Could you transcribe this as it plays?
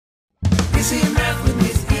Easy math with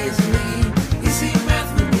Miss Easley. Easy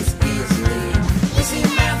math with Miss Easley.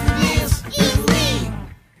 Easy math with Miss Easley.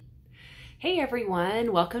 Hey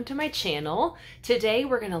everyone, welcome to my channel. Today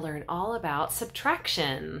we're going to learn all about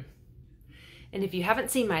subtraction. And if you haven't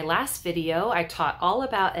seen my last video, I taught all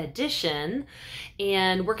about addition,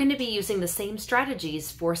 and we're going to be using the same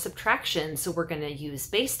strategies for subtraction. So we're going to use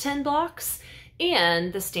base 10 blocks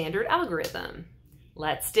and the standard algorithm.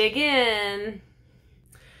 Let's dig in.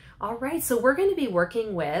 All right, so we're going to be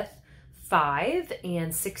working with 5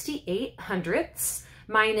 and 68 hundredths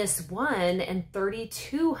minus 1 and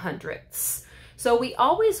 32 hundredths. So we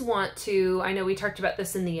always want to, I know we talked about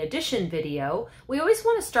this in the addition video, we always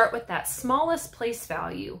want to start with that smallest place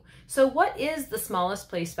value. So what is the smallest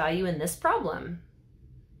place value in this problem?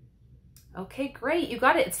 Okay, great, you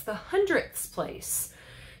got it, it's the hundredths place.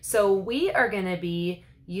 So we are going to be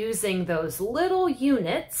using those little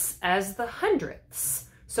units as the hundredths.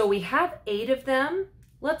 So we have 8 of them.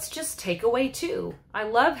 Let's just take away 2. I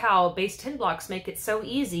love how base 10 blocks make it so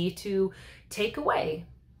easy to take away.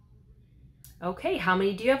 Okay, how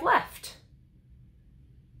many do you have left?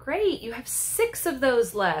 Great, you have 6 of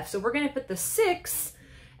those left. So we're going to put the 6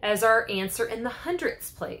 as our answer in the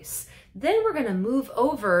hundredths place. Then we're going to move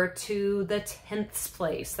over to the tenths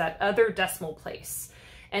place, that other decimal place.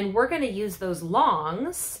 And we're going to use those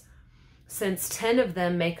longs. Since 10 of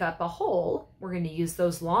them make up a whole, we're going to use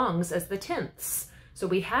those longs as the tenths. So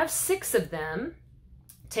we have 6 of them.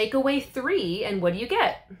 Take away 3, and what do you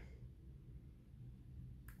get?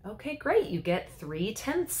 Okay, great. You get 3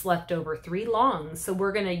 tenths left over, 3 longs. So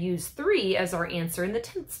we're going to use 3 as our answer in the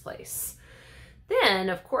tenths place. Then,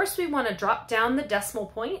 of course, we want to drop down the decimal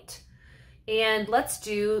point. And let's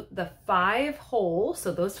do the 5 whole.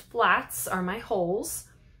 So those flats are my wholes.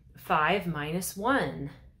 5 minus 1.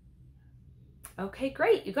 Okay,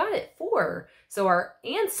 great. You got it. 4. So our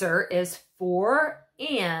answer is 4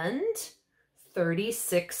 and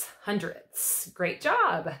 36 hundredths. Great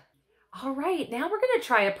job. All right, now we're going to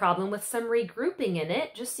try a problem with some regrouping in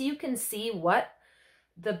it, just so you can see what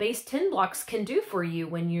the base 10 blocks can do for you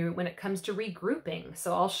when it comes to regrouping.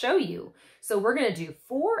 So I'll show you. So we're going to do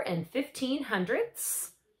 4 and 15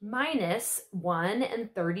 hundredths minus 1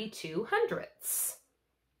 and 32 hundredths.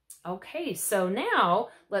 Okay, so now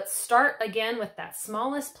let's start again with that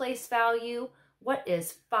smallest place value. What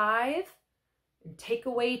is 5? And take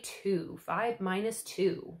away 2. 5 minus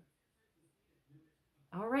 2.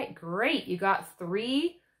 All right, great. You got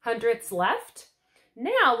 3 hundredths left.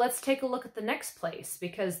 Now let's take a look at the next place,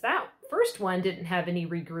 because that first one didn't have any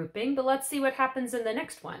regrouping, but let's see what happens in the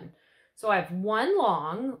next one. So I have 1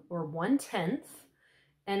 long, or 1/10,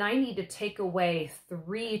 and I need to take away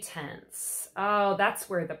 3/10. Oh, that's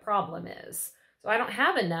where the problem is. So I don't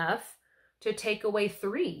have enough to take away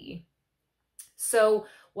 3. So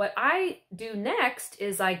what I do next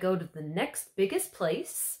is I go to the next biggest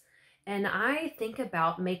place, and I think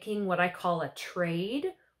about making what I call a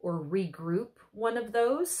trade or regroup one of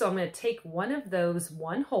those. So I'm going to take one of those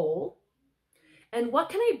 1 whole. And what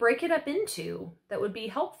can I break it up into that would be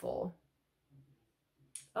helpful?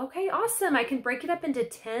 Okay, awesome. I can break it up into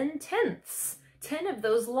 10 tenths, 10 of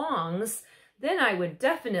those longs. Then I would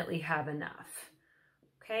definitely have enough.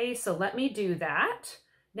 Okay, so let me do that.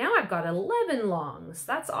 Now I've got 11 longs.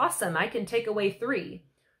 That's awesome. I can take away 3.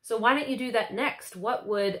 So why don't you do that next? What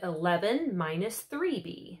would 11 minus 3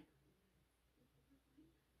 be?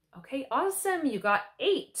 Okay, awesome. You got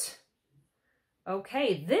 8.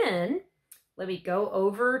 Okay, then let me go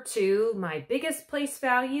over to my biggest place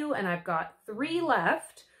value, and I've got 3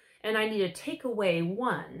 left, and I need to take away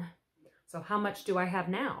 1. So how much do I have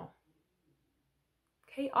now?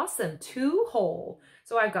 Okay, awesome. 2 whole.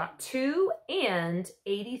 So I've got 2 and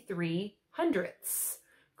 83 hundredths.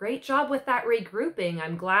 Great job with that regrouping.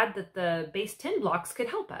 I'm glad that the base 10 blocks could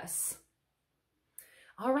help us.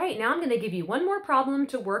 All right, now I'm going to give you one more problem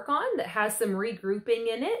to work on that has some regrouping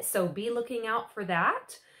in it, so be looking out for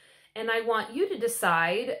that. And I want you to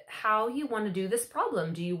decide how you want to do this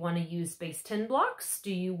problem. Do you want to use base 10 blocks?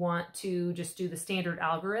 Do you want to just do the standard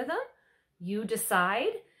algorithm? You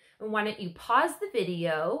decide. And why don't you pause the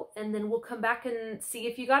video, and then we'll come back and see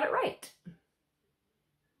if you got it right.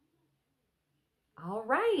 All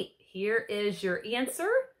right, here is your answer.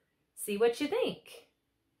 See what you think.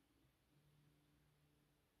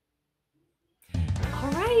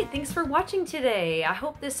 All right, thanks for watching today. I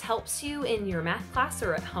hope this helps you in your math class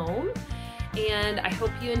or at home, and I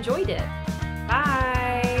hope you enjoyed it.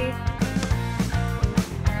 Bye.